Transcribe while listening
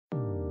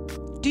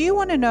Do you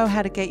want to know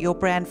how to get your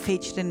brand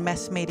featured in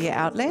mass media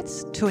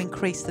outlets to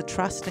increase the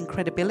trust and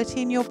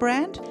credibility in your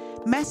brand?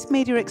 Mass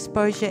media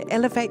exposure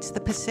elevates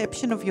the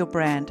perception of your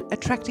brand,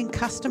 attracting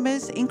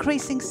customers,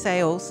 increasing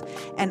sales,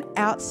 and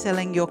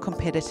outselling your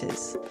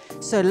competitors.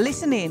 So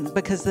listen in,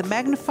 because the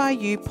Magnify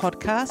You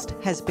podcast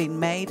has been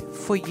made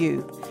for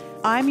you.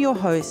 I'm your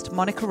host,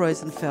 Monica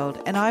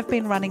Rosenfeld, and I've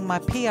been running my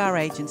PR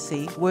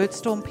agency,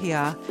 Wordstorm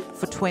PR,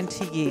 for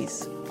 20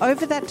 years.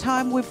 Over that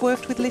time, we've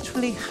worked with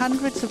literally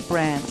hundreds of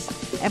brands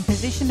and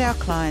positioned our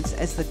clients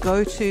as the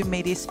go-to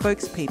media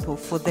spokespeople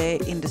for their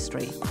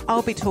industry.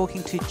 I'll be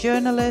talking to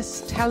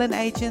journalists, talent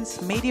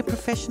agents, media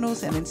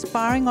professionals, and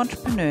inspiring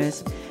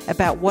entrepreneurs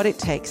about what it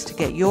takes to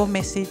get your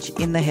message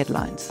in the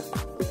headlines.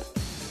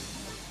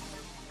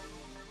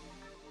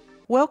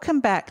 Welcome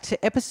back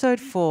to episode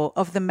 4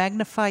 of the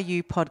Magnify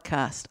You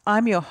podcast.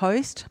 I'm your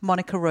host,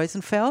 Monica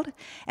Rosenfeld,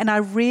 and I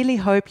really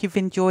hope you've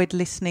enjoyed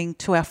listening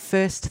to our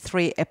first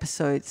 3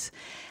 episodes.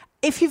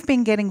 If you've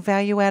been getting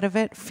value out of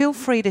it, feel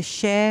free to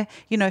share.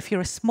 If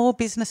you're a small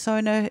business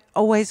owner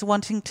always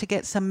wanting to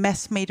get some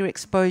mass media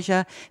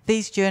exposure,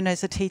 these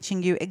journos are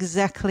teaching you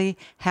exactly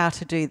how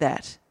to do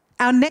that.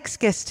 Our next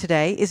guest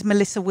today is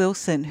Melissa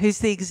Wilson, who's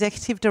the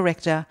Executive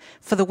Director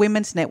for the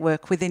Women's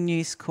Network within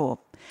News Corp.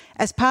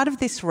 As part of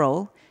this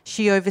role,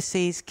 she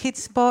oversees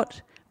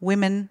KidSpot,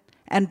 Women,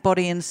 and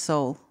Body and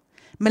Soul.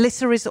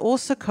 Melissa is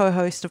also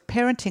co-host of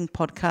parenting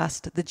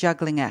podcast, The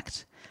Juggling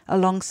Act,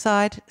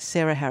 alongside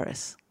Sarah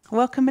Harris.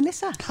 Welcome,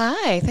 Melissa.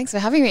 Hi, thanks for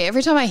having me.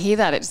 Every time I hear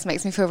that, it just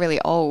makes me feel really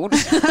old.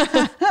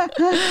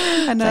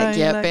 I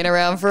know. Been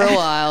around for a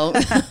while.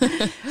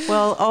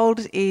 Well,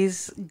 old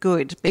is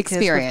good because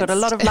we've got a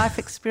lot of life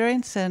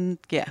experience and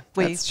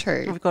that's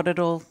true. We've got it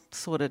all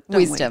sorted.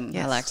 Wisdom,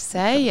 yes. I like to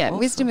say. Yeah, awesome.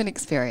 Wisdom and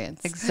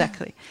experience.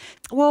 Exactly.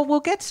 Well,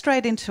 we'll get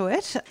straight into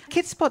it.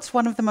 KidSpot's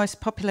one of the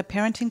most popular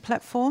parenting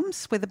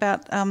platforms with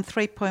about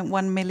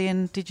 3.1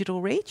 million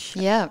digital reach.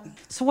 Yeah.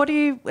 So what do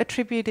you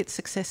attribute its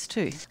success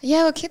to?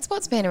 Yeah, well,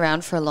 KidSpot's been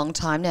around for a long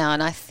time now,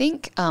 and I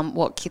think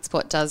what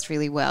KidSpot does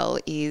really well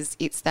is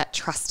it's that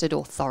trusted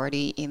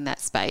authority in that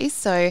space.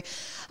 So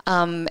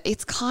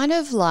it's kind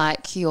of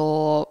like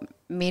your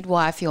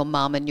midwife, your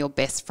mum and your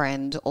best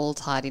friend all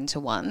tied into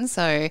one.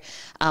 So,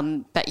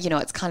 but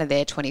it's kind of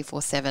there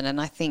 24/7.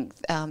 And I think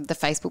the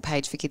Facebook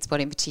page for KidSpot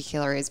in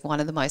particular is one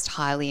of the most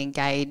highly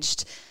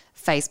engaged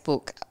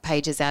Facebook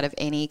pages out of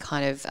any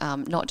kind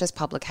of not just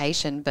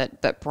publication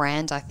but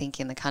brand, I think,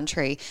 in the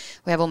country.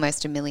 We have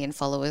almost 1 million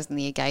followers and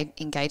the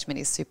engagement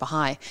is super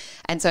high.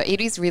 And so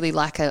it is really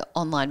like an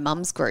online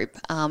mums group.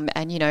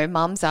 And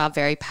mums are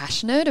very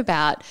passionate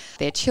about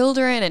their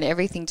children and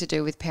everything to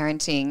do with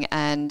parenting.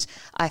 And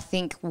I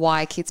think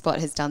why KidSpot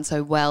has done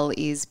so well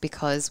is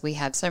because we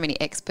have so many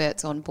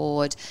experts on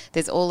board.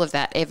 There's all of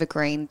that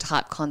evergreen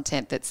type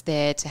content that's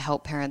there to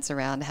help parents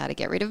around how to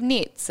get rid of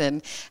nits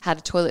and how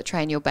to toilet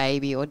train your baby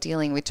or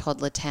dealing with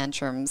toddler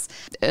tantrums,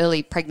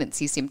 early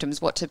pregnancy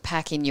symptoms, what to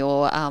pack in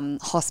your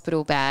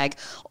hospital bag,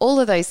 all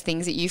of those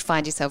things that you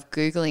find yourself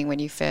Googling when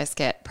you first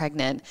get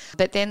pregnant.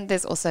 But then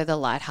there's also the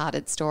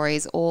lighthearted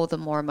stories or the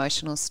more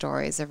emotional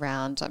stories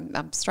around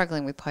I'm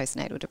struggling with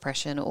postnatal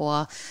depression,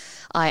 or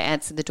I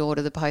answered the door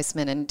to the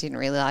postman and didn't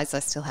realise I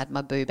still had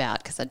my boob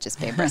out because I'd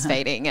just been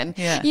breastfeeding. And,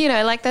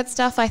 like that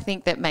stuff I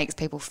think that makes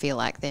people feel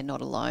like they're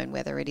not alone,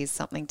 whether it is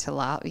something to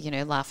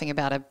laughing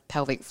about a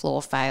pelvic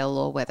floor fail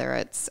or whether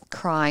it's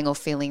crying or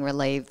feeling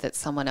relieved that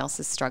someone else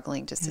is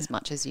struggling just as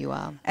much as you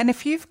are. And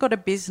if you've got a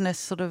business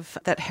sort of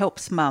that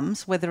helps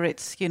mums, whether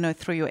it's,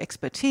 through your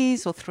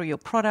expertise or through your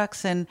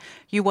products, and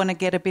you want to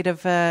get a bit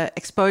of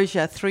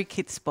exposure through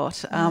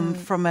KidSpot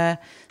from a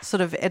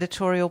sort of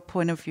editorial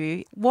point of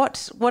view,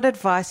 what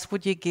advice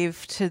would you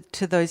give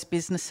to those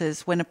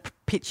businesses when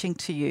pitching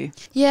to you?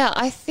 Yeah,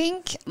 I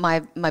think my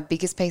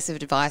biggest piece of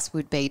advice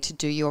would be to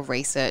do your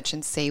research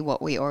and see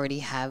what we already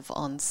have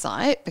on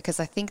site, because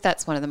I think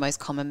that's one of the most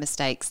common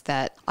mistakes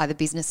that either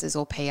businesses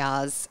or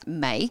PRs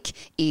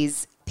make,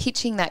 is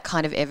pitching that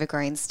kind of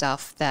evergreen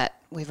stuff that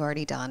we've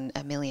already done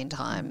 1 million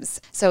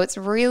times. So it's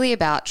really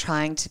about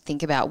trying to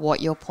think about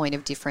what your point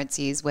of difference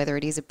is, whether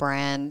it is a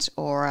brand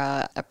or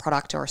a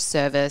product or a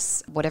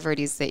service, whatever it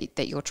is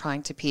that you're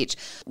trying to pitch.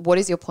 What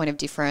is your point of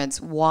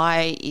difference?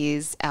 Why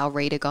is our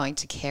reader going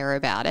to care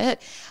about it?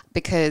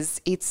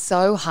 Because it's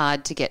so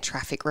hard to get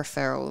traffic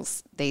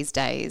referrals these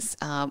days,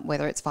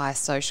 whether it's via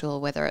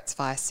social, whether it's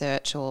via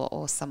search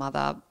or some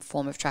other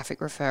form of traffic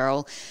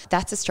referral.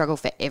 That's a struggle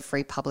for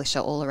every publisher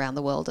all around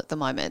the world at the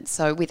moment.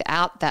 So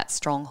without that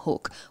strong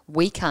hook,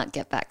 we can't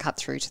get that cut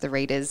through to the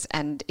readers,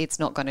 and it's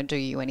not going to do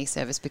you any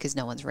service because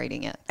no one's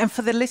reading it. And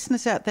for the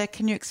listeners out there,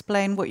 can you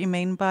explain what you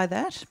mean by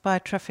that, by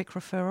traffic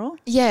referral?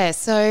 Yeah,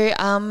 so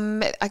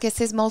I guess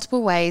there's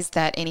multiple ways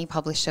that any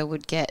publisher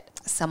would get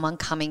someone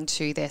coming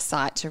to their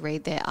site to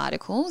read their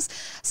articles.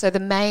 So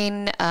the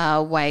main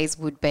ways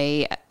would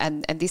be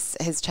and this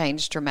has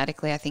changed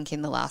dramatically, I think,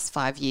 in the last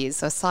 5 years.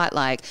 So a site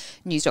like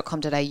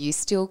news.com.au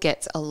still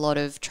gets a lot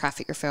of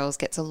traffic referrals,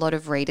 gets a lot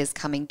of readers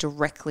coming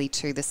directly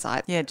to the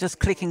site. Yeah, just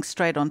clicking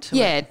straight onto it.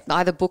 Yeah,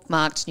 either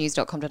bookmarked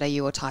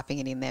news.com.au or typing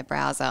it in their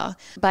browser.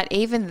 But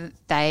even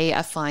they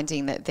are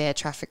finding that their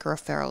traffic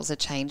referrals are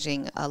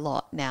changing a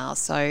lot now.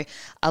 So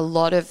a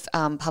lot of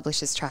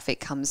publishers' traffic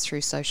comes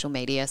through social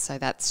media. So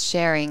that's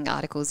sharing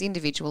articles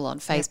individual on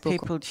Facebook. Yeah,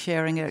 people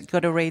sharing it, got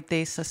to read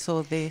this, I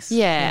saw this.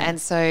 Yeah,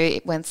 and so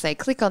once they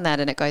click on that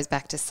and it goes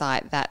back to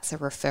site, that's a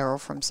referral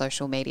from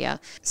social media.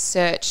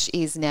 Search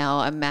is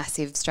now a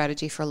massive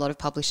strategy for a lot of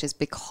publishers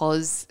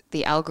because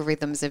the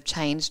algorithms have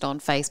changed on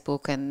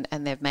Facebook and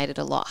they've made it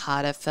a lot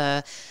harder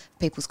for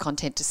people's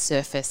content to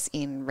surface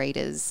in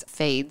readers'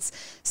 feeds.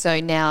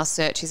 So now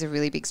search is a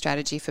really big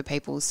strategy for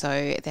people.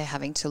 So they're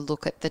having to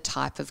look at the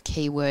type of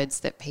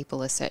keywords that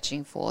people are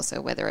searching for.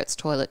 So whether it's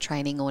toilet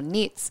training or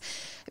knits,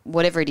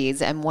 whatever it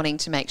is, and wanting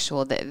to make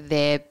sure that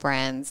their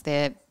brands,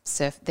 their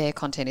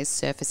content is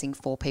surfacing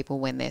for people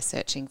when they're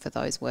searching for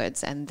those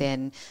words, and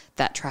then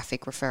that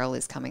traffic referral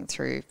is coming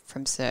through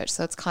from search.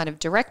 So it's kind of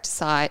direct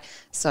site,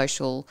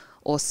 social,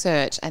 or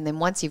search. And then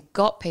once you've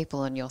got people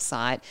on your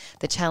site,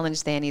 the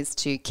challenge then is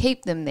to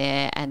keep them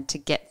there and to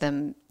get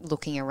them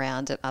looking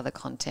around at other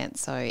content.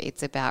 So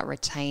it's about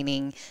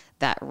retaining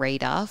that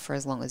reader for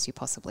as long as you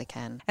possibly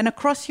can. And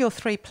across your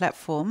 3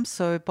 platforms,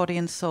 so Body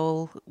and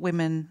Soul,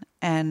 Women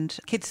and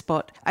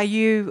KidSpot, are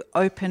you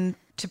open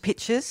to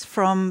pitches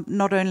from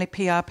not only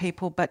PR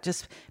people but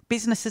just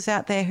businesses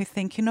out there who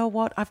think, you know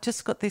what, I've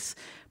just got this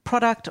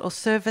product or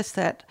service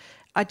that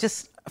I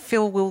just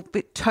feel will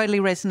totally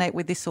resonate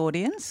with this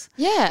audience?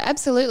 Yeah,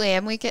 absolutely.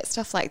 And we get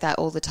stuff like that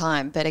all the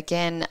time. But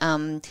again,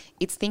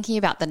 it's thinking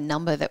about the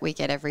number that we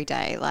get every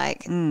day.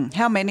 Like,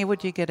 how many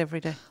would you get every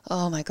day?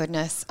 Oh my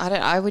goodness.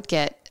 I would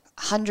get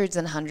hundreds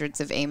and hundreds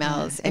of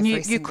emails every single day.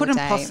 And you couldn't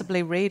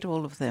possibly read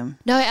all of them.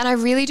 No, and I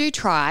really do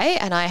try.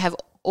 And I have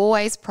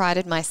always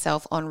prided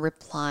myself on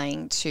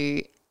replying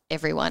to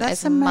everyone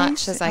as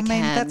much as I can. I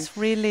mean, that's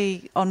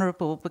really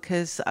honourable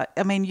because,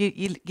 I mean,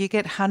 you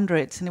get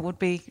hundreds and it would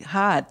be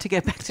hard to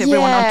get back to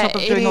everyone on top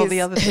of doing all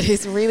the other things. It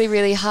is really,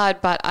 really hard,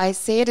 but I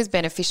see it as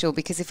beneficial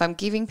because if I'm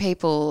giving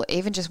people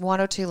even just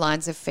 1 or 2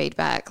 lines of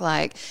feedback,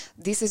 like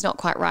this is not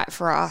quite right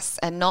for us,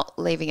 and not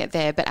leaving it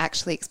there, but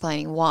actually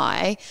explaining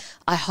why,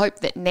 I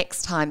hope that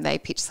next time they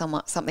pitch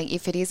something,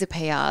 if it is a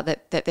PR,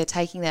 that they're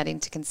taking that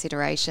into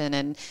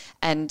consideration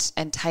and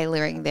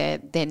tailoring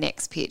their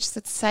next pitch. So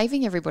it's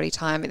saving everybody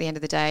time at the end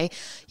of the day.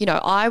 You know,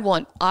 I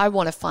want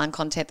to find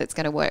content that's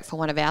going to work for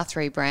one of our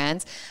 3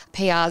 brands.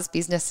 PRs,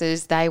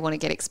 businesses, they want to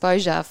get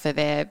exposure for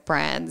their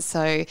brands.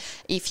 So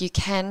if you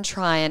can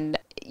try and,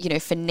 you know,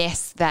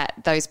 finesse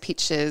those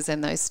pitches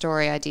and those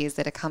story ideas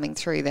that are coming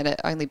through, then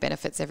it only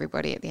benefits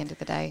everybody at the end of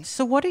the day.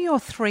 So what are your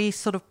 3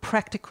 sort of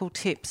practical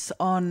tips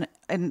on,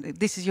 and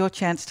this is your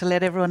chance to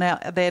let everyone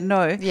out there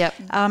know,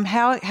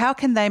 how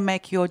can they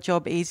make your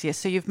job easier?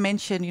 So you've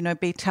mentioned, you know,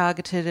 be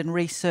targeted and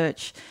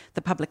research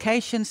the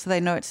publication so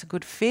they know it's a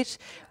good fit.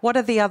 What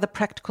are the other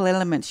practical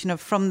elements, you know,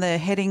 from the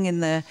heading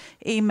in the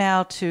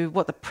email to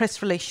what the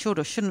press release should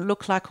or shouldn't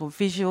look like, or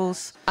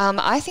visuals?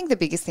 I think the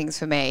biggest things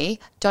for me,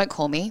 don't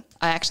call me.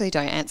 I actually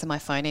don't answer my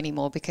phone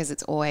anymore because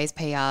it's always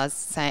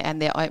PRs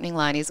and their opening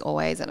line is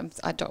always, and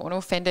I don't want to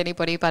offend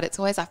anybody, but it's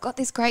always, I've got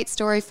this great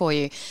story for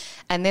you.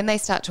 And then they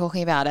start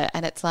talking about it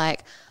and it's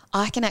like,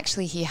 I can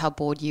actually hear how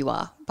bored you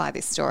are by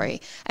this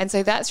story. And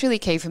so that's really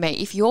key for me.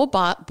 If you're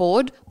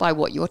bored by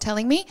what you're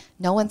telling me,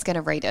 no one's going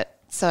to read it.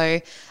 So,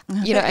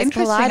 you know, as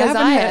polite as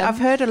I am. I've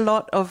heard a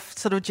lot of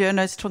sort of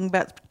journalists talking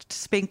about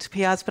speaking to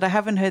PRs, but I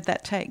haven't heard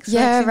that take. So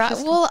yeah, right.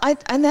 Well,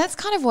 and that's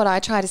kind of what I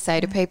try to say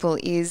to people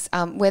is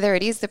whether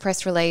it is the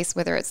press release,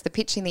 whether it's the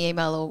pitch in the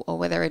email or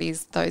whether it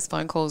is those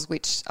phone calls,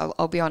 which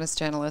I'll be honest,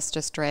 journalists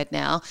just dread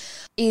now,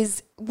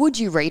 is would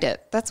you read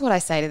it? That's what I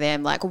say to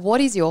them. Like,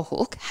 what is your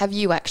hook? Have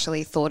you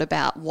actually thought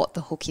about what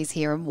the hook is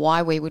here and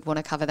why we would want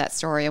to cover that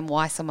story and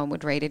why someone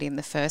would read it in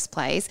the first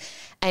place?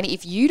 And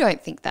if you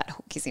don't think that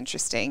hook is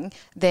interesting,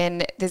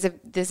 then there's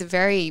a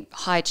very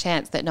high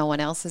chance that no one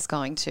else is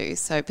going to.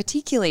 So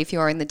particularly if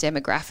you're in the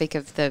demographic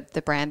of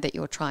the brand that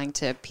you're trying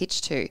to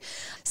pitch to.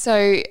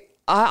 So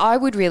I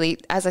would really,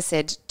 as I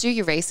said, do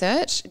your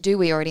research. Do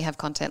we already have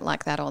content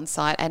like that on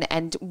site?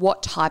 And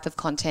what type of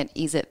content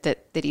is it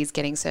that is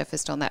getting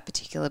surfaced on that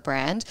particular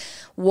brand?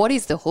 What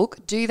is the hook?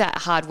 Do that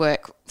hard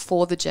work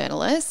for the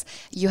journalist.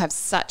 You have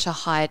such a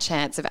higher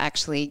chance of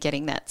actually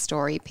getting that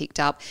story picked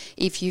up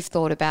if you've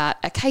thought about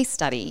a case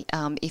study,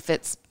 if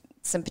it's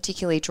some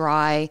particularly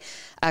dry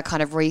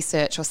kind of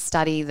research or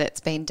study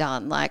that's been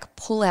done, like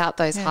pull out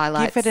those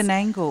highlights. Give it an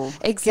angle.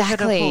 Exactly.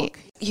 Give it a hook.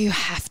 You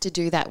have to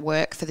do that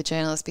work for the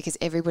journalist because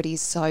everybody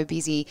is so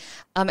busy.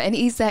 And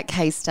is that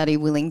case study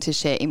willing to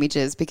share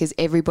images? Because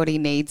everybody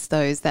needs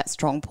that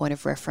strong point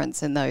of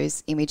reference and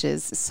those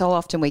images. So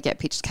often we get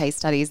pitched case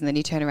studies and then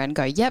you turn around and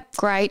go, yep,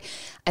 great.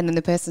 And then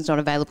the person's not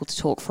available to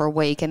talk for a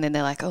week. And then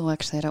they're like, oh,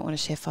 actually, I don't want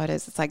to share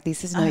photos. It's like,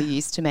 this is no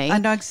use to me. I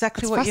know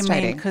exactly what you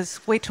mean because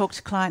we talk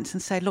to clients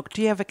and say, look,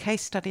 do you have a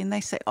case study? And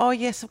they say, oh,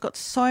 yes, I've got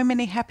so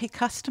many happy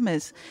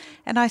customers.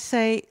 And I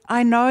say,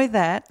 I know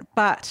that,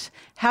 but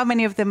how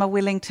many of them are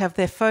willing to have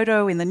their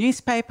photo in the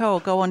newspaper or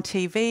go on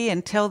TV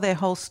and tell their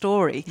whole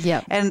story?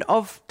 Yep. And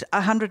of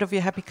 100 of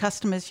your happy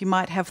customers, you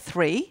might have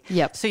 3.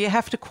 Yep. So you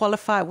have to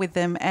qualify it with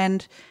them,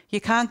 and you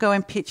can't go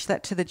and pitch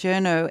that to the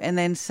journo and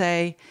then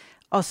say,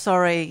 oh,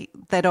 sorry,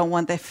 they don't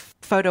want their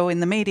photo in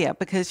the media,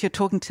 because you're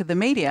talking to the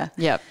media.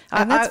 Yep.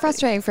 And that's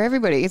frustrating for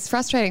everybody. It's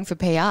frustrating for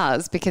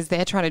PRs because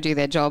they're trying to do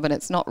their job and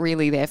it's not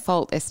really their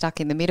fault. They're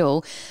stuck in the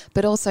middle.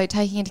 But also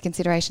taking into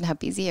consideration how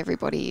busy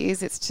everybody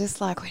is, it's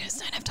just like we just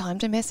don't have time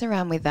to mess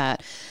around with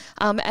that.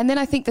 And then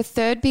I think the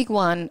third big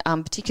one,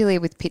 particularly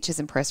with pictures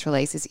and press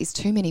releases, is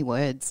too many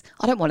words.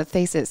 I don't want a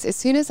thesis. As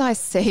soon as I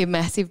see a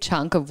massive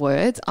chunk of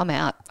words, I'm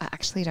out. I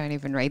actually don't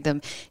even read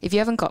them. If you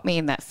haven't got me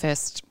in that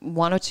first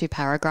 1 or 2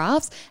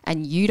 paragraphs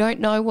and you don't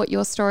know what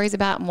your story is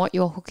about and what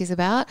your hook is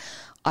about,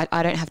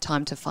 I don't have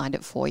time to find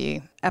it for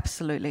you.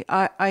 Absolutely.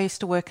 I used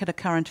to work at a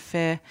current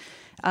affair,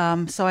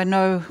 so I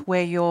know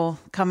where you're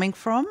coming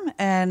from.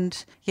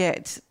 And yeah,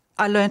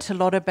 I learnt a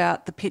lot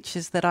about the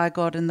pitches that I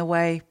got and the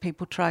way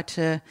people try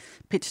to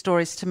pitch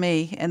stories to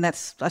me. And I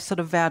sort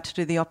of vowed to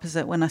do the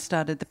opposite when I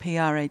started the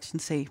PR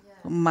agency.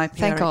 My PR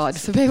Thank God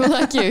agency. for people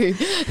like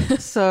you.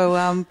 So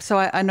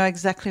I know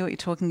exactly what you're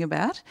talking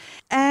about.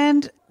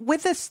 And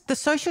with this, the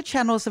social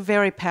channels are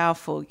very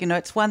powerful. You know,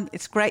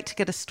 it's great to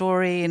get a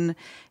story in,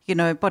 you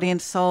know, Body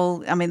and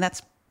Soul. I mean,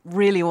 that's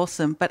really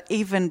awesome, but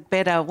even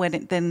better when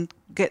it then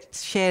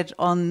gets shared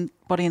on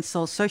Body and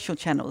Soul social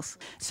channels.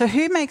 So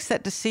who makes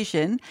that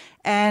decision,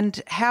 and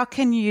how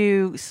can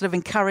you sort of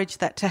encourage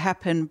that to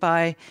happen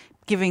by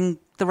giving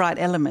the right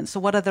elements? So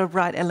what are the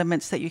right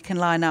elements that you can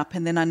line up?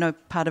 And then I know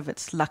part of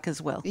it's luck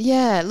as well.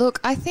 Yeah, look,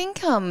 I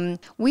think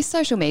with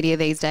social media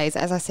these days,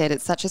 as I said,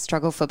 it's such a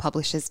struggle for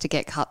publishers to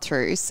get cut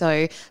through.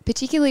 So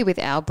particularly with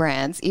our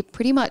brands, it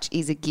pretty much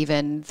is a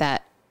given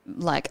that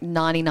like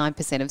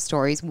 99% of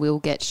stories will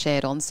get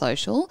shared on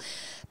social.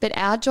 But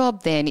our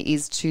job then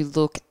is to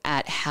look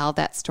at how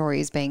that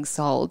story is being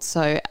sold.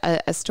 So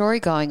a story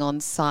going on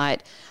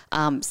site,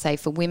 say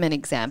for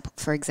women,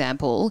 for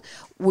example,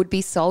 would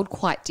be sold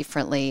quite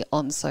differently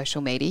on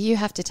social media. You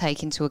have to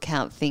take into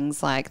account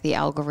things like the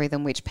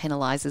algorithm, which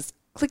penalises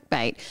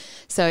clickbait.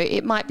 So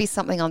it might be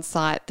something on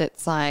site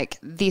that's like,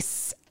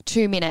 this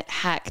 2-minute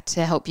hack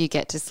to help you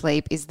get to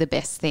sleep is the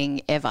best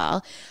thing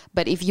ever.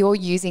 But if you're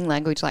using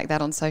language like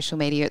that on social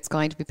media, it's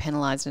going to be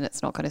penalised and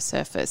it's not going to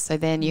surface. So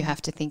then you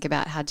have to think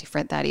about how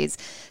different that is.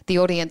 The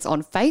audience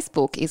on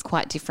Facebook is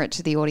quite different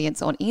to the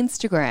audience on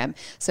Instagram.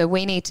 So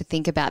we need to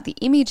think about the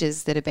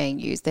images that are being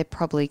used. They're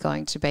probably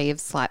going to be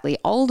of slightly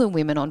older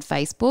women on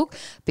Facebook,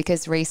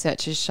 because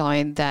research has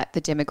shown that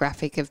the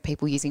demographic of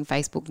people using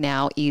Facebook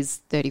now is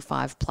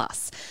 35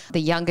 plus.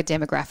 The younger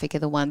demographic are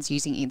the ones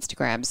using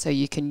Instagram. So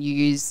you can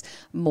use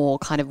more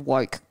kind of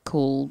woke,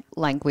 cool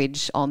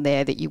language on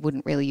there that you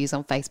wouldn't really use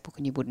on Facebook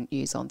and you wouldn't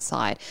use on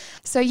site.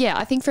 So yeah,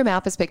 I think from our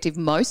perspective,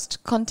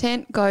 most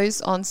content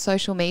goes on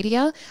social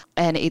media,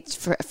 and it's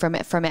from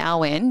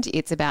our end,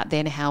 it's about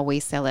then how we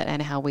sell it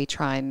and how we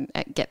try and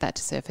get that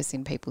to surface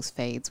in people's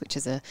feeds, which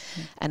is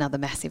another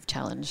massive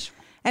challenge.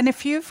 And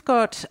if you've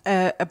got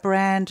a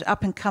brand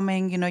up and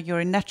coming, you know, you're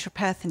a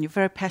naturopath and you're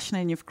very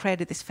passionate and you've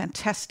created this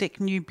fantastic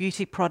new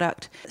beauty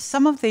product,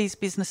 some of these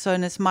business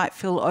owners might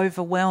feel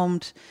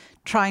overwhelmed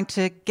trying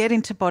to get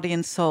into Body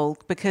and Soul,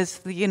 because,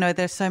 you know,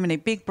 there's so many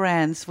big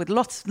brands with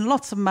lots and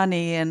lots of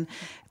money, and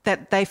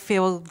that they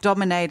feel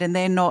dominate and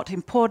they're not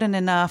important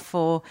enough,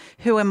 or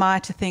who am I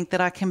to think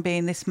that I can be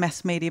in this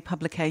mass media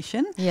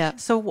publication? Yeah.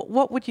 So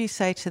what would you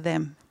say to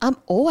them?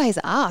 Always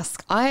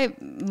ask.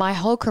 My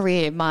whole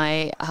career,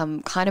 my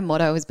kind of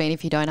motto has been,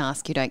 if you don't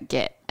ask, you don't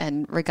get.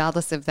 And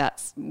regardless of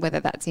whether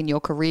that's in your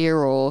career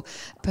or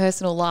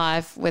personal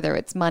life, whether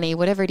it's money,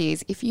 whatever it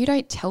is, if you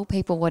don't tell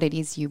people what it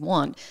is you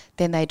want,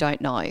 then they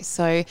don't know.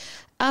 So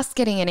us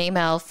getting an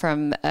email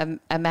from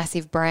a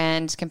massive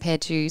brand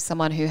compared to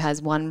someone who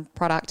has one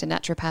product, a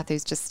naturopath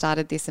who's just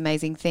started this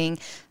amazing thing,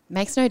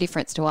 makes no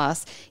difference to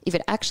us. If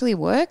it actually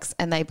works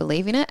and they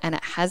believe in it and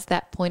it has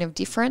that point of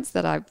difference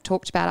that I've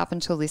talked about up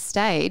until this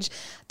stage,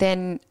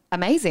 then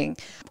amazing.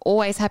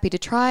 Always happy to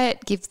try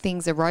it, give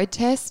things a road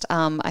test.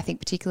 I think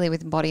particularly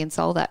with Body and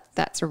Soul,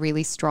 that's a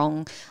really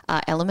strong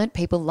element.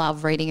 People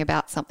love reading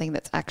about something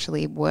that's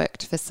actually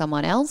worked for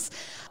someone else.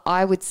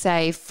 I would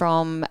say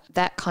from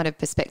that kind of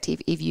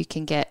perspective, if you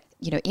can get,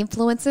 you know,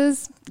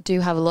 influencers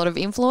do have a lot of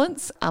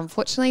influence,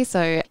 unfortunately.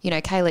 So, you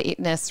know, Kayla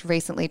Itness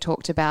recently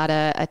talked about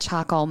a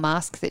charcoal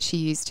mask that she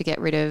used to get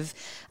rid of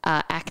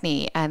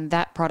acne, and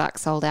that product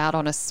sold out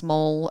on a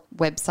small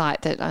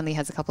website that only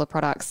has a couple of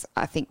products,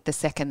 I think the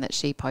second that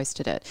she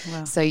posted it.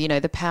 Wow. So, you know,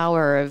 the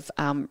power of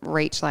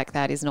reach like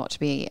that is not to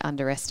be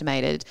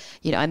underestimated,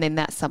 you know, and then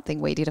that's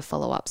something we did a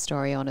follow-up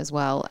story on as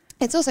well.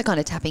 It's also kind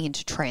of tapping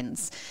into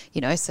trends,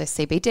 you know, so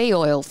CBD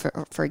oil,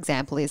 for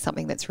example, is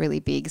something that's really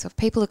big. So if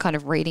people are kind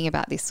of reading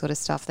about this sort of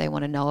stuff, they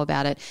want to know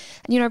about it.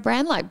 And, you know, a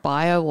brand like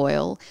Bio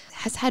Oil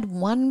has had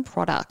one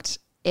product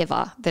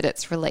ever that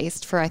it's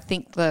released for, I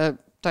think, the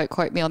don't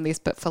quote me on this,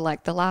 but for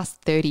like the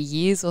last 30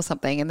 years or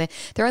something. And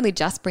they're only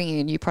just bringing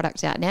a new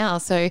product out now.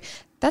 So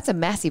that's a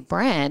massive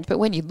brand. But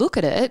when you look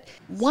at it,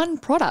 one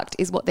product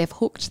is what they've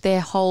hooked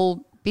their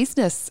whole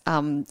business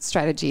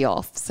strategy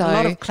off. So a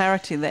lot of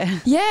clarity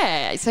there.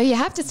 Yeah. So you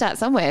have to start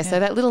somewhere. Yeah. So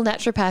that little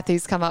naturopath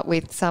who's come up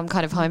with some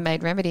kind of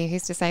homemade remedy,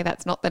 who's to say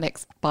that's not the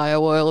next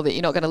bio oil that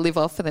you're not going to live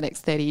off for the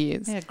next 30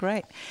 years. Yeah,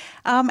 great.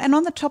 And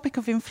on the topic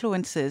of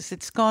influencers,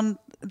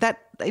 that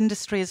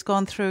industry has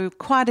gone through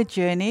quite a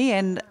journey,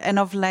 and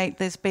of late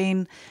there's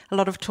been a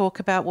lot of talk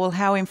about, well,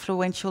 how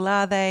influential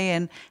are they,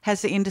 and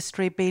has the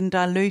industry been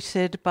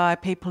diluted by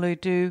people who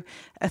do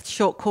a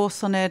short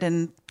course on it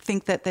and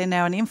think that they're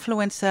now an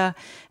influencer.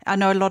 I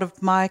know a lot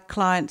of my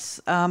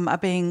clients are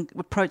being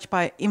approached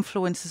by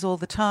influencers all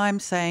the time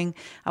saying,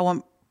 I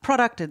want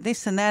product and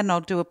this and that, and I'll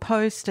do a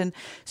post. And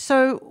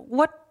so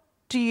what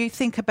do you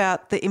think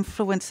about the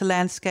influencer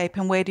landscape,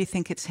 and where do you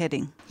think it's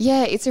heading?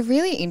 Yeah, it's a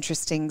really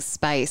interesting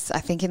space.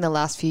 I think in the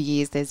last few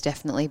years, there's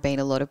definitely been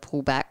a lot of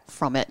pullback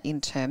from it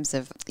in terms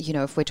of,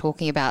 if we're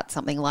talking about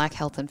something like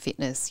health and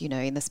fitness,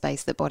 in the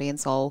space that Body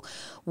and Soul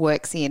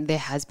works in, there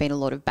has been a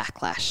lot of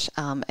backlash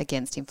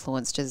against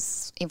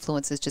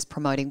influencers just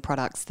promoting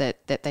products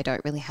that they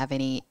don't really have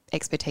any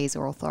expertise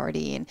or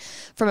authority in.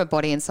 From a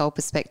Body and Soul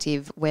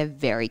perspective, we're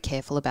very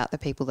careful about the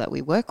people that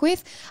we work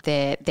with.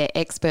 They're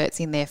experts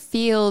in their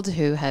field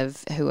who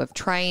have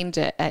trained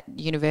at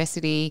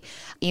university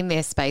in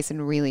their space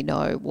and really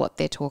know what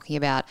they're talking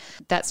about.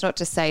 That's not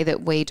to say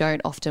that we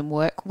don't often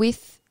work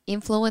with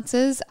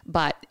influencers,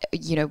 but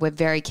we're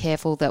very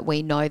careful that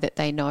we know that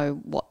they know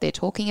what they're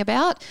talking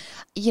about,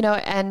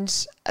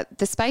 and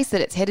the space that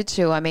it's headed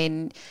to, I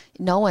mean,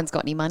 no one's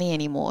got any money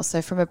anymore.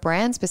 So from a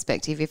brand's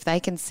perspective, if they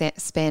can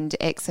spend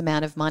X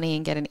amount of money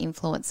and get an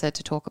influencer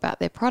to talk about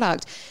their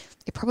product,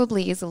 it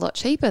probably is a lot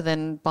cheaper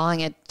than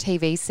buying a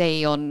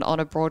TVC on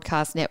a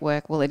broadcast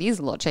network. Well, it is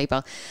a lot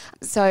cheaper.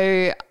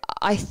 So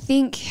I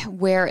think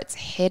where it's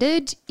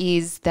headed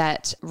is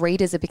that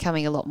readers are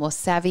becoming a lot more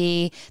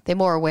savvy. They're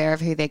more aware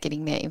of who they're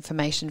getting their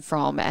information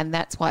from. And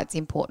that's why it's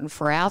important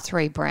for our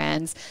three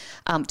brands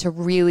to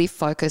really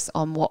focus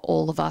on what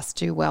all of us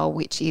do well,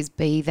 which is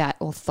be that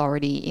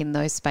authority in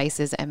those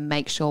spaces and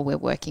make sure we're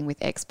working with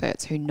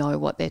experts who know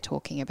what they're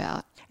talking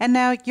about. And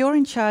now you're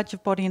in charge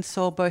of Body and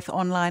Soul, both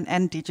online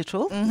and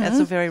digital, as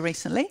of very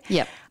recently.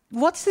 Yep.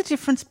 What's the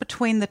difference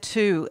between the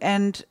two,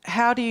 and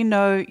how do you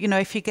know,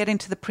 if you get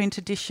into the print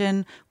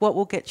edition, what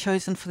will get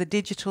chosen for the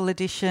digital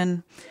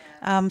edition?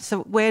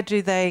 So where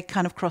do they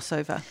kind of cross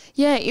over?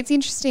 Yeah, it's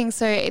interesting.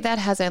 So that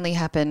has only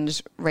happened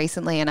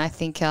recently, and I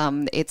think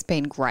it's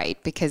been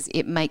great because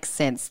it makes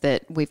sense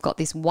that we've got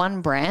this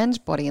one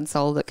brand, Body and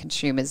Soul, that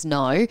consumers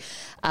know,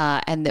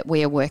 and that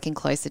we are working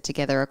closer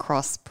together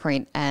across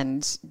print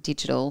and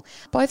digital,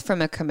 both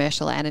from a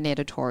commercial and an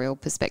editorial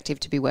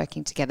perspective, to be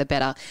working together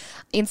better.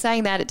 In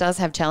saying that, it does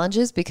have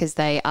challenges because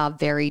they are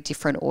very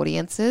different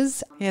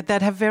audiences. Yeah,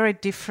 that have very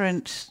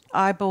different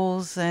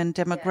eyeballs and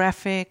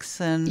demographics.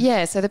 And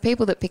yeah, so the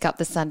people that pick up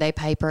the Sunday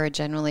paper are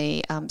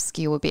generally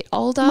skew a bit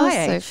older,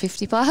 My so age.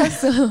 50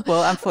 plus.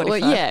 Well, I'm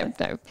 45. Well, yeah,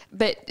 no.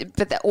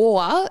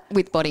 Or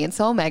with Body and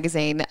Soul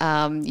magazine,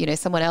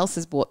 someone else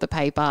has bought the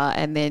paper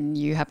and then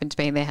you happen to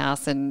be in their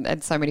house,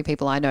 and so many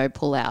people I know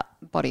pull out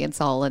Body and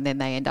Soul and then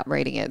they end up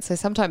reading it. So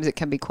sometimes it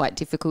can be quite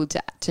difficult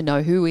to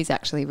know who is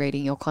actually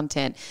reading your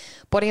content.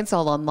 Body and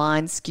Soul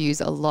online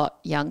skews a lot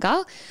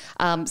younger,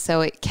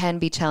 so it can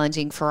be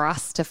challenging for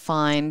us to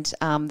find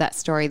that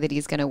story that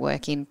is going to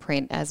work in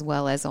print as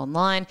well as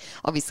online.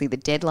 Obviously, the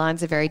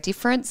deadlines are very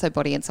different. So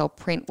Body and Soul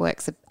print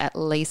works at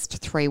least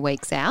 3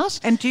 weeks out.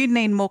 And do you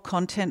need more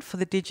content for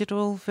the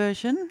digital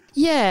version?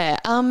 Yeah,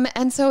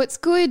 and so it's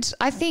good,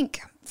 I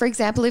think. For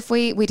example, if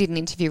we did an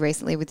interview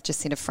recently with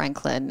Jacinta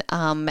Franklin,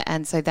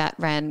 and so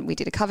we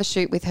did a cover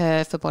shoot with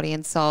her for Body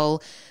and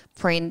Soul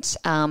print,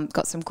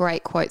 got some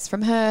great quotes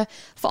from her.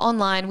 For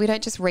online, we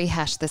don't just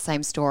rehash the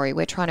same story.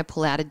 We're trying to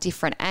pull out a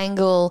different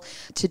angle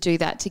to do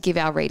that, to give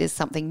our readers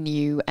something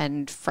new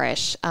and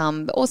fresh.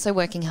 But also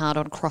working hard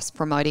on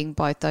cross-promoting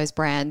both those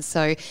brands.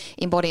 So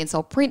in Body and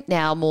Soul print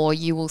now,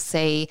 you will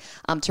see,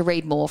 to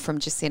read more from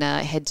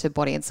Jacinta, head to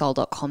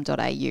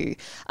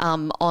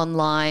bodyandsoul.com.au.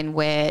 Online,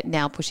 we're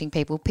now pushing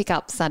people, pick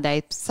up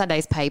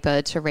Sunday's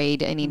paper to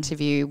read an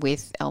interview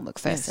with Elle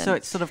Macpherson. Yeah, so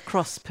it's sort of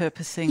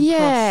cross-purposing.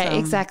 Yeah,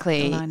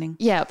 exactly. Aligning.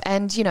 Yeah,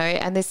 and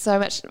and there's so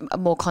much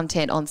more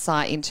content on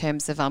site in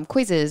terms of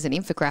quizzes and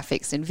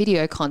infographics and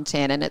video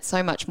content, and it's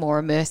so much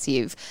more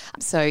immersive.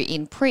 So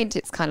in print,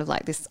 it's kind of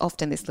like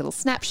often this little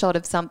snapshot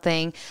of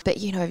something. But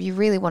if you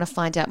really want to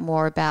find out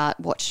more about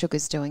what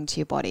sugar's doing to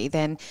your body,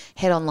 then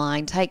head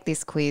online, take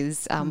this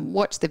quiz,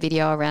 watch the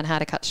video around how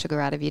to cut sugar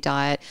out of your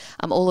diet,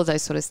 all of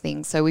those sort of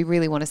things. So we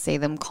really want to see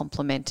them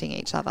complementing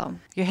each other.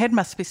 Your head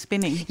must be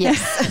spinning.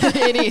 Yes,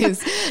 it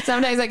is.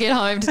 Some days I get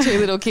home to 2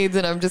 little kids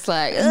and I'm just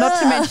like, Not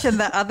to mention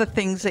the other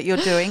things that you're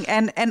doing.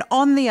 And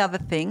on the other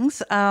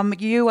things,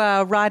 you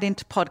are right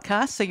into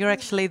podcasts. So you're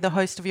actually the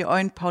host of your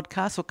own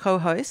podcast, or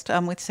co-host,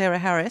 with Sarah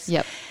Harris.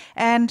 Yep.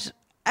 And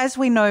as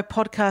we know,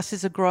 podcast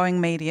is a growing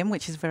medium,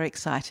 which is very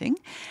exciting.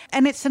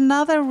 And it's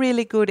another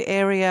really good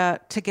area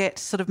to get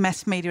sort of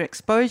mass media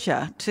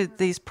exposure to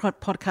these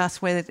podcasts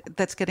where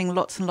that's getting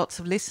lots and lots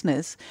of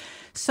listeners.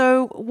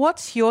 So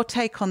what's your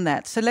take on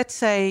that? So let's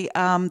say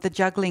the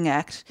Juggling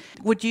Act.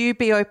 Would you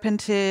be open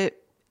to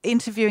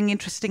interviewing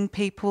interesting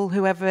people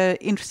who have an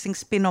interesting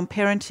spin on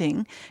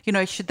parenting? You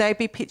know, should they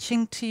be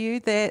pitching to you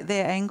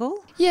their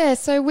angle? Yeah,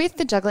 so with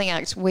the Juggling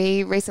Act,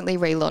 we recently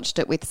relaunched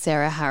it with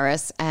Sarah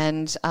Harris,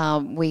 and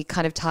we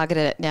kind of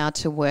targeted it now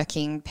to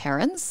working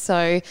parents.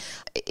 So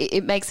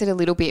it makes it a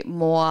little bit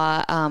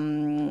more,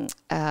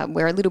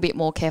 we're a little bit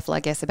more careful, I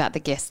guess, about the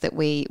guests that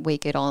we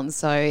get on.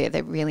 So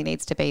there really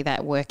needs to be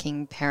that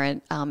working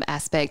parent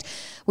aspect.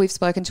 We've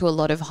spoken to a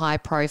lot of high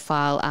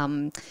profile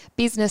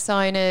business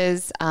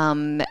owners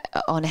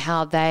on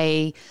how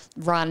they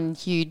run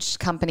huge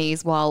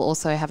companies while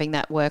also having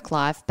that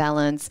work-life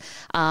balance.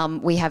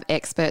 We have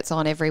experts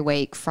on every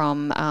week,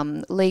 from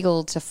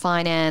legal to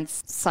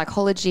finance,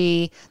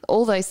 psychology,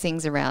 all those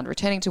things around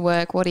returning to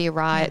work, what are your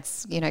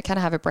rights, you know, can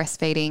I have a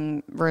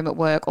breastfeeding room at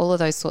work, all of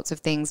those sorts of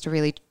things to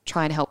really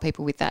try and help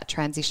people with that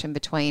transition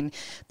between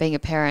being a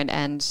parent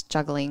and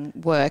juggling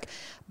work.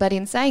 But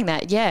in saying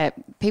that, yeah,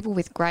 people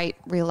with great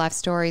real life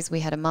stories.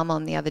 We had a mum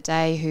on the other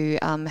day who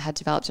had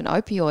developed an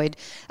opioid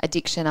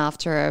addiction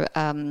after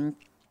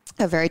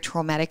a very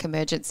traumatic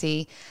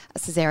emergency, a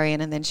cesarean,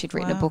 and then she'd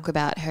written a book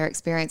about her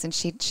experience, and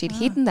she'd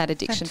hidden that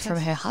addiction from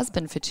her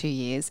husband for 2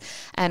 years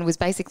and was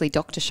basically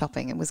doctor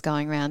shopping and was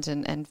going around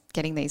and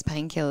getting these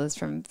painkillers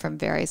from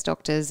various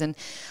doctors,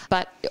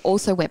 but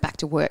also went back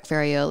to work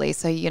very early.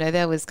 So, you know,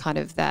 there was kind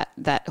of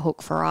that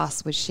hook for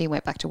us was she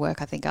went back to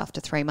work, I think,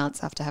 after 3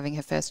 months after having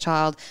her first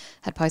child,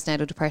 had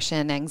postnatal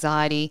depression,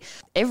 anxiety.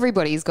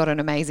 Everybody's got an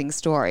amazing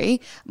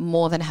story.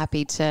 More than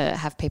happy to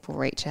have people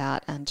reach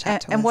out and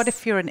chat to us. And what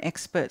if you're an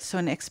expert? So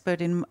an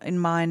expert in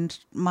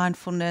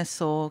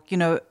mindfulness, or, you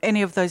know,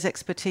 any of those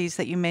expertise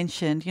that you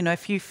mentioned, you know,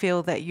 if you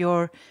feel that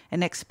you're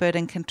an expert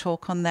and can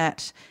talk on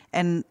that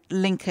and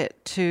link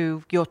it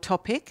to your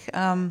topic.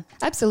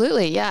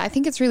 Absolutely. Yeah. I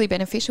think it's really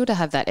beneficial to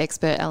have that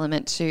expert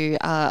element to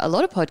a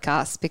lot of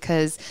podcasts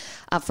because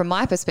from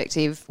my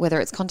perspective, whether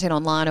it's content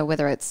online or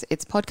whether it's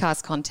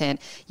podcast content,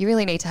 you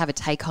really need to have a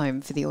take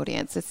home for the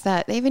audience. It's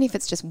that even if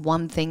it's just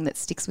one thing that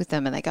sticks with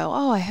them and they go,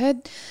 oh, I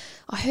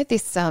heard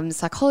this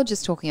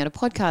psychologist talking on a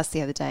podcast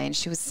the other day, and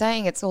she was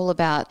saying it's all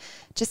about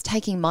just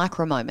taking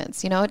micro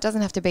moments. You know, it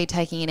doesn't have to be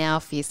taking an hour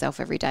for yourself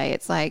every day.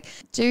 It's like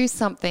do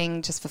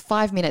something just for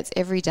 5 minutes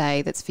every day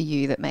that's for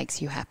you, that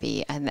makes you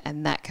happy,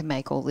 and that can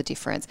make all the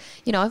difference.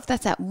 You know, if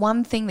that's that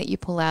one thing that you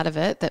pull out of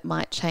it that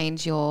might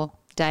change your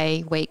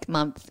day, week,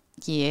 month,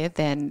 year,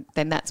 then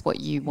that's what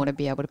you want to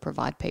be able to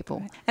provide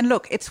people. And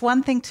look, it's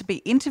one thing to be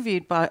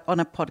interviewed on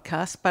a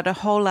podcast, but a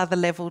whole other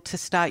level to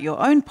start your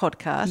own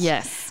podcast.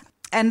 Yes.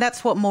 And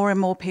that's what more and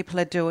more people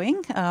are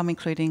doing,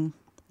 including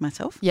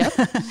myself. Yep.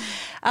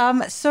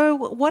 So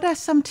what are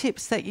some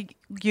tips that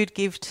you'd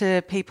give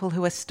to people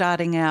who are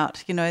starting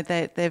out? You know,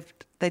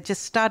 they're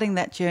just starting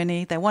that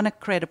journey. They want to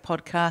create a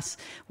podcast.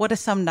 What are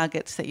some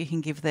nuggets that you can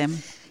give them?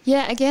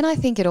 Yeah, again, I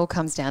think it all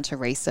comes down to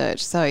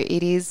research. So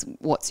it is,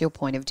 what's your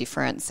point of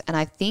difference? And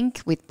I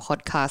think with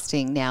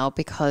podcasting now,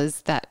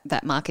 because that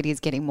market is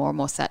getting more and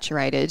more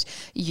saturated,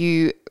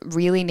 you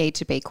really need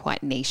to be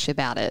quite niche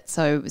about it.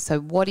 So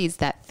what is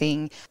that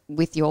thing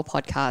with your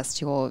podcast?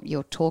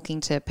 You're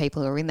talking to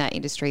people who are in that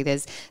industry.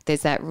 There's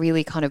that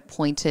really kind of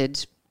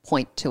pointed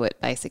point to it,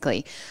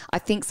 basically. I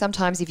think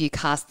sometimes if you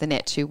cast the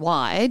net too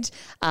wide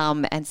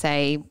and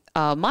say,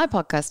 my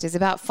podcast is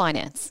about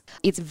finance,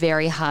 it's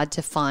very hard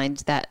to find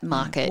that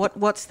market.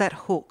 What's that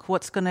hook?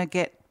 What's going to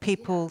get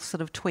people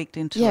sort of tweaked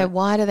into it? Yeah,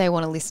 why do they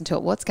want to listen to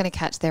it? What's going to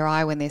catch their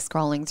eye when they're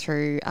scrolling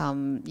through,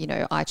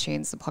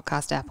 iTunes, the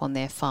podcast app on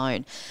their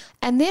phone?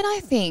 And then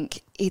I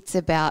think it's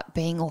about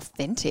being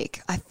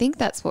authentic. I think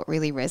that's what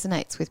really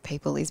resonates with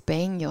people, is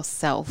being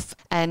yourself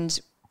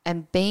and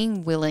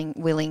being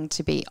willing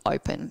to be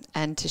open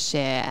and to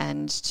share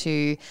and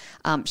to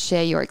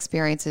share your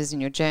experiences and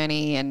your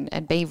journey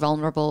and be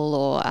vulnerable,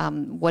 or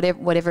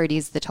whatever it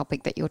is, the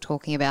topic that you're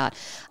talking about.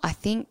 I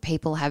think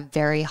people have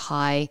very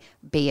high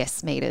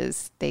BS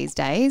meters these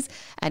days,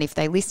 and if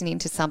they listen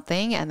into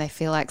something and they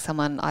feel like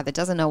someone either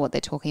doesn't know what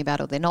they're talking about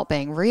or they're not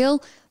being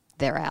real,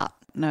 they're out.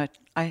 No,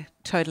 I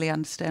totally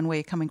understand where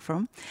you're coming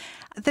from.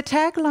 The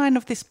tagline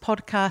of this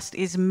podcast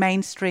is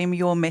mainstream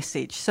your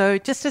message. So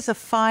just as a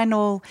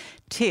final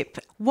tip,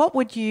 what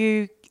would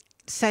you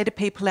say to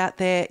people out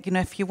there, you know,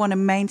 if you want to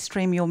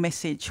mainstream your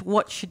message,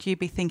 what should you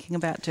be thinking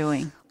about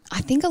doing? I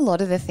think a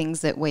lot of the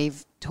things that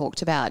we've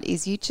talked about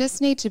is you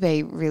just need to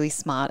be really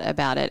smart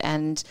about it.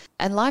 And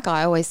like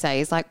I always say,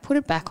 is like, put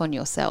it back on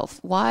yourself.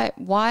 Why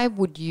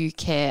would you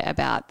care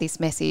about this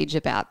message,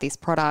 about this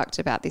product,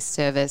 about this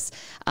service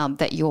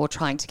that you're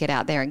trying to get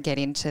out there and get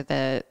into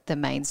the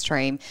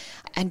mainstream?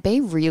 And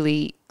be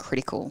really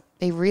critical.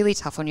 Be really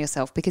tough on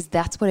yourself, because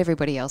that's what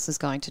everybody else is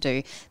going to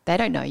do. They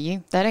don't know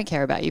you. They don't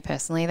care about you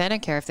personally. They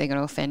don't care if they're going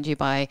to offend you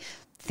by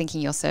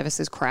thinking your service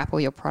is crap or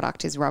your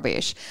product is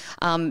rubbish.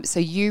 So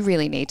you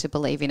really need to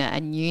believe in it,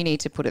 and you need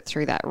to put it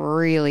through that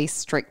really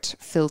strict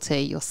filter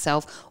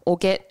yourself, or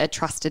get a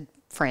trusted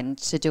friend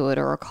to do it,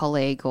 or a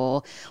colleague,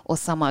 or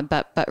someone,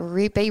 but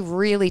be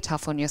really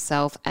tough on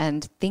yourself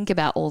and think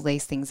about all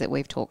these things that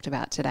we've talked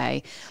about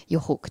today. Your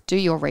hook, do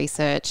your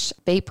research,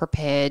 be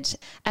prepared,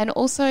 and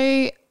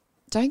also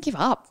don't give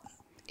up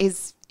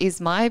is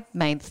my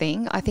main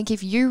thing. I think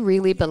if you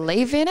really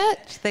believe in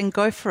it, then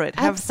go for it.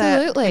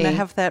 Absolutely.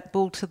 Have that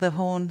bull to the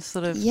horn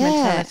sort of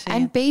mentality.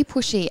 And be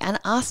pushy and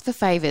ask for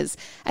favors.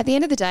 At the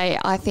end of the day,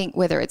 I think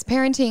whether it's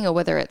parenting or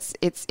whether it's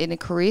in a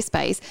career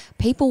space,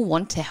 people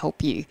want to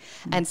help you.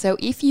 And so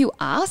if you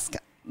ask,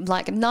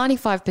 like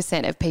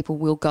 95% of people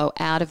will go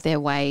out of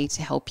their way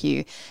to help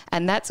you.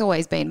 And that's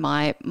always been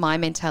my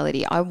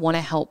mentality. I want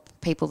to help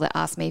people that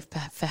ask me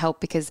for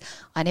help, because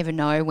I never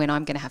know when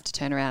I'm going to have to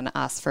turn around and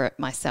ask for it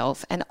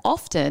myself. And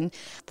often,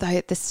 though,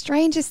 the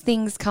strangest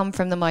things come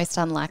from the most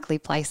unlikely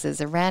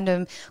places. A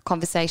random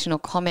conversation or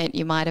comment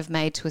you might have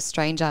made to a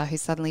stranger who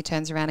suddenly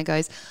turns around and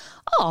goes,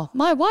 oh,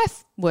 my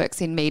wife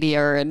works in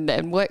media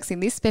and works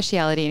in this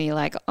speciality. And you're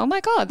like, oh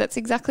my God, that's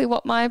exactly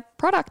what my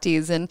product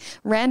is. And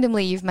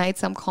randomly you've made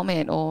some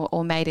comment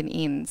or made an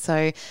in.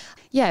 So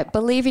yeah,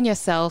 believe in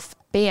yourself,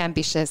 be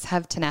ambitious,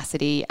 have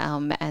tenacity,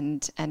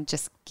 and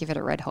just give it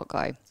a red hot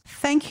go.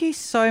 Thank you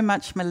so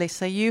much,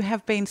 Melissa. You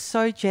have been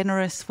so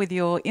generous with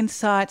your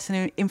insights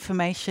and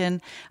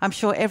information. I'm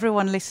sure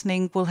everyone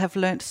listening will have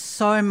learnt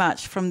so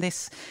much from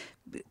this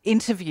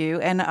interview,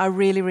 and I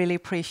really, really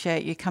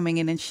appreciate you coming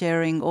in and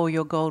sharing all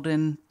your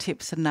golden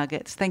tips and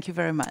nuggets. Thank you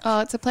very much.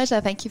 Oh, it's a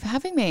pleasure. Thank you for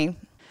having me.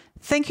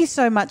 Thank you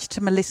so much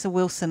to Melissa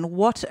Wilson.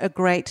 What a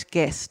great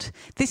guest.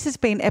 This has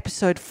been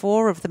episode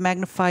 4 of the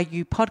Magnify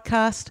You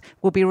podcast.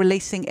 We'll be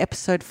releasing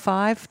episode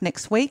 5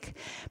 next week.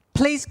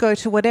 Please go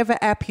to whatever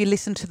app you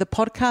listen to the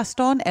podcast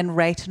on and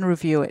rate and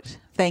review it.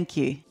 Thank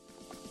you.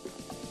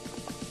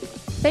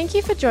 Thank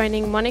you for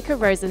joining Monica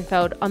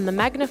Rosenfeld on the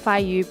Magnify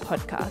You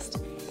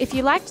podcast. If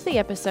you liked the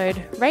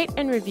episode, rate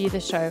and review the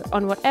show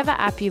on whatever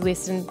app you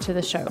listen to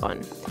the show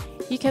on.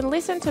 You can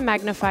listen to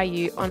Magnify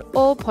You on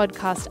all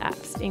podcast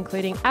apps,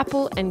 including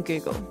Apple and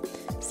Google.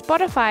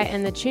 Spotify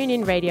and the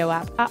TuneIn Radio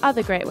app are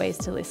other great ways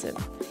to listen.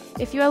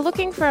 If you are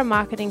looking for a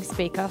marketing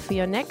speaker for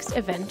your next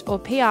event or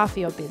PR for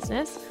your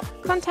business,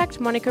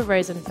 contact Monica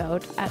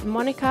Rosenfeld at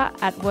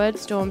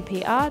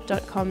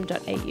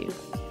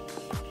monica@wordstormpr.com.au.